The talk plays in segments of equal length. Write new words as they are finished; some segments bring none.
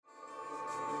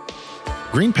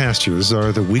Green Pastures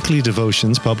are the weekly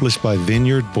devotions published by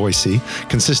Vineyard Boise,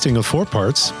 consisting of 4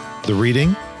 parts: the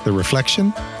reading, the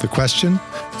reflection, the question,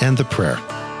 and the prayer.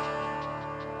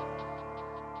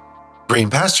 Green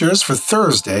Pastures for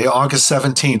Thursday, August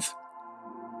 17th.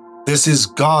 This is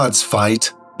God's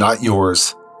fight, not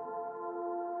yours.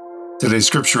 Today's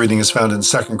scripture reading is found in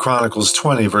 2 Chronicles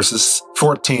 20, verses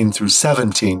 14 through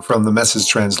 17 from the Message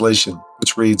translation,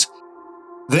 which reads,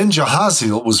 Then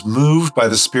Jahaziel was moved by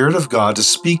the Spirit of God to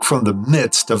speak from the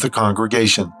midst of the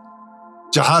congregation.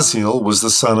 Jahaziel was the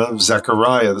son of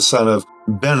Zechariah, the son of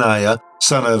Benaiah,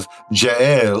 son of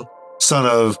Jael, son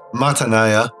of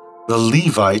Mattaniah, the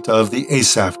Levite of the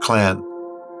Asaph clan.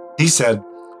 He said,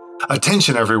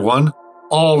 Attention, everyone,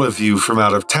 all of you from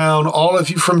out of town, all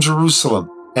of you from Jerusalem,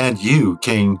 and you,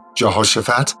 King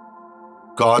Jehoshaphat.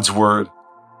 God's word.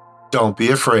 Don't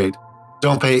be afraid.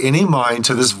 Don't pay any mind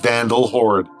to this vandal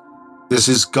horde. This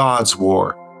is God's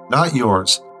war, not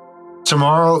yours.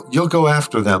 Tomorrow you'll go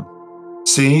after them.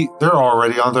 See, they're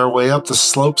already on their way up the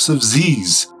slopes of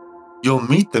Ziz. You'll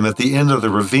meet them at the end of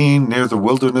the ravine near the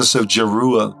wilderness of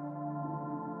Jeruah.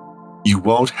 You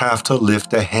won't have to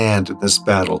lift a hand in this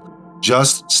battle.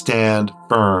 Just stand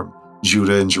firm,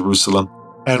 Judah and Jerusalem,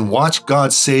 and watch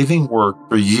God's saving work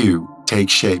for you take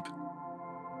shape.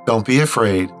 Don't be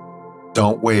afraid.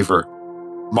 Don't waver.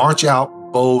 March out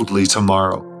boldly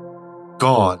tomorrow.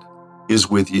 God is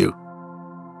with you.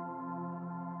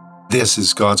 This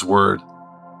is God's word.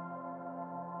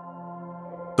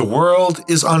 The world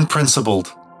is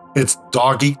unprincipled. It's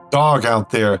dog-eat-dog out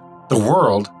there. The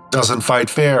world doesn't fight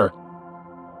fair.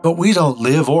 But we don't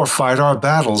live or fight our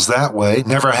battles that way.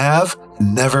 Never have,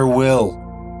 and never will.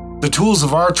 The tools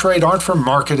of our trade aren't for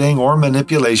marketing or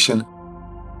manipulation,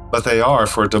 but they are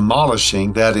for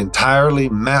demolishing that entirely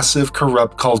massive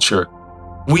corrupt culture.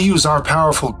 We use our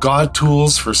powerful God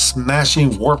tools for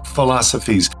smashing warped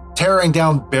philosophies, tearing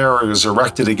down barriers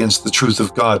erected against the truth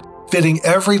of God, fitting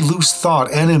every loose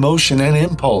thought and emotion and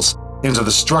impulse into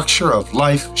the structure of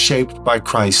life shaped by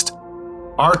Christ.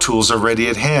 Our tools are ready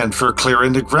at hand for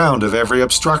clearing the ground of every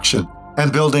obstruction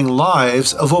and building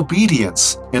lives of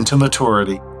obedience into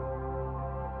maturity.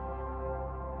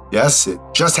 Yes, it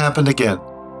just happened again.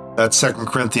 That's 2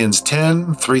 Corinthians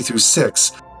 10, 3 through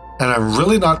 6. And I'm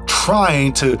really not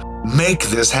trying to make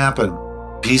this happen.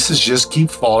 Pieces just keep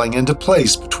falling into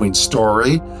place between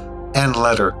story and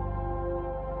letter.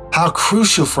 How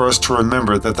crucial for us to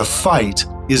remember that the fight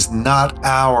is not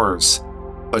ours,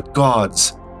 but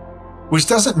God's. Which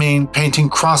doesn't mean painting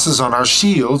crosses on our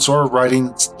shields or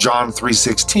writing John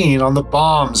 3:16 on the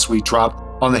bombs we drop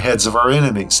on the heads of our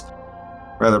enemies.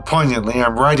 Rather poignantly,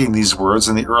 I'm writing these words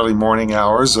in the early morning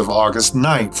hours of August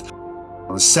 9th,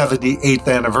 on the 78th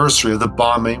anniversary of the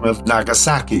bombing of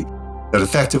Nagasaki that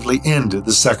effectively ended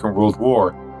the Second World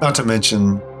War, not to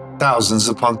mention thousands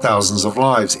upon thousands of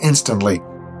lives instantly.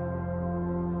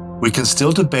 We can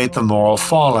still debate the moral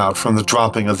fallout from the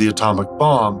dropping of the atomic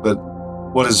bomb, but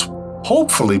what is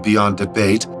hopefully beyond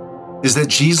debate is that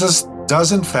Jesus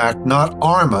does in fact not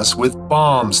arm us with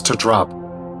bombs to drop,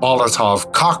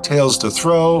 Molotov cocktails to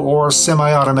throw, or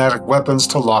semi-automatic weapons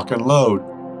to lock and load,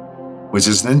 which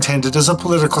isn't intended as a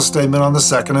political statement on the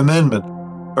Second Amendment,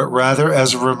 but rather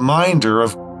as a reminder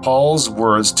of Paul's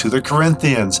words to the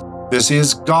Corinthians. This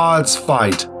is God's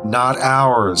fight, not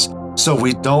ours, so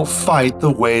we don't fight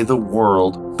the way the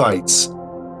world fights.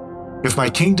 If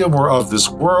my kingdom were of this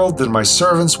world, then my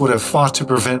servants would have fought to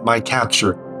prevent my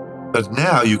capture. But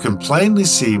now you can plainly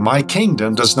see my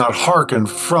kingdom does not hearken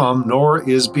from nor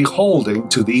is beholding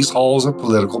to these halls of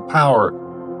political power.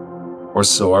 Or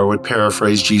so I would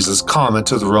paraphrase Jesus' comment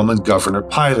to the Roman governor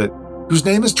Pilate, whose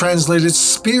name is translated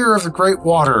Spear of the Great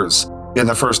Waters in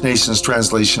the First Nations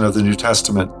translation of the New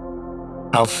Testament.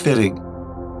 How fitting.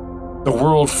 The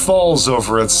world falls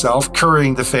over itself,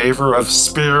 currying the favor of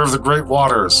Spear of the Great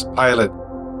Waters, Pilate,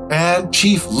 and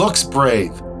Chief Looks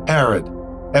Brave, Herod,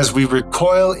 as we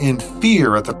recoil in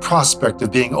fear at the prospect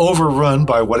of being overrun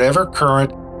by whatever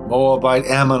current Moabite,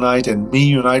 Ammonite, and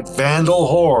Meunite vandal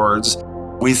hordes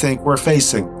we think we're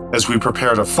facing, as we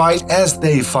prepare to fight as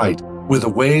they fight, with the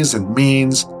ways and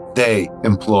means they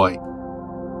employ.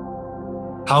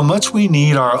 How much we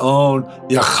need our own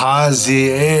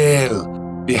Jahaziel,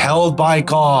 beheld by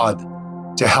God,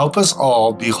 to help us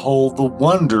all behold the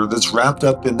wonder that's wrapped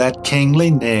up in that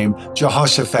kingly name,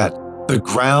 Jehoshaphat, the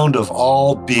ground of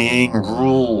all being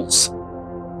rules.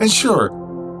 And sure,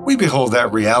 we behold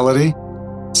that reality.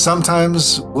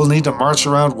 Sometimes we'll need to march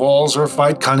around walls or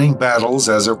fight cunning battles,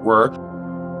 as it were.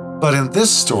 But in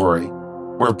this story,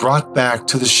 we're brought back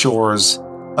to the shores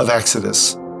of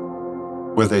Exodus,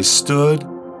 where they stood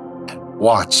and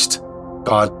watched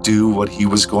God do what he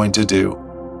was going to do.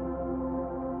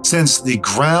 Since the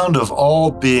ground of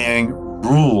all being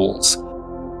rules,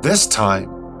 this time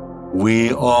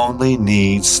we only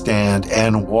need stand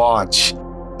and watch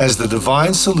as the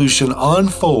divine solution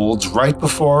unfolds right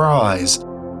before our eyes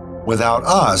without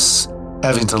us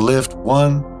having to lift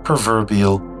one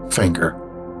proverbial finger.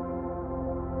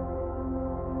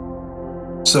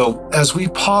 So, as we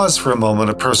pause for a moment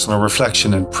of personal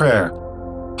reflection and prayer,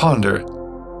 ponder,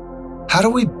 how do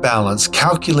we balance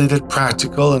calculated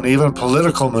practical and even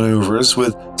political maneuvers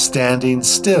with standing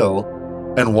still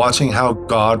and watching how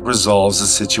God resolves the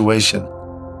situation?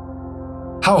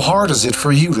 How hard is it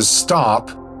for you to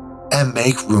stop and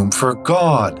make room for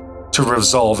God to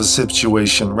resolve a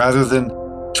situation rather than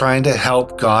trying to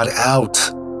help God out?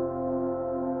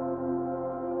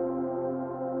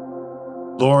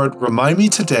 Lord, remind me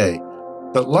today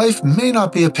that life may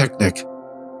not be a picnic,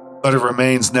 but it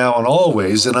remains now and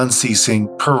always an unceasing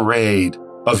parade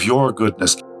of your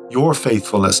goodness, your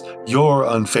faithfulness, your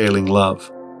unfailing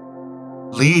love.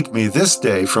 Lead me this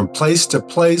day from place to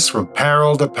place, from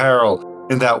peril to peril,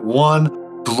 in that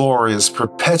one glorious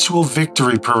perpetual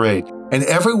victory parade. And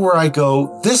everywhere I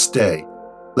go this day,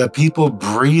 let people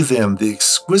breathe in the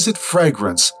exquisite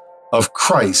fragrance of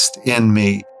Christ in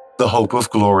me, the hope of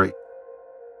glory.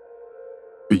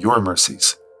 For your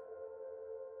mercies,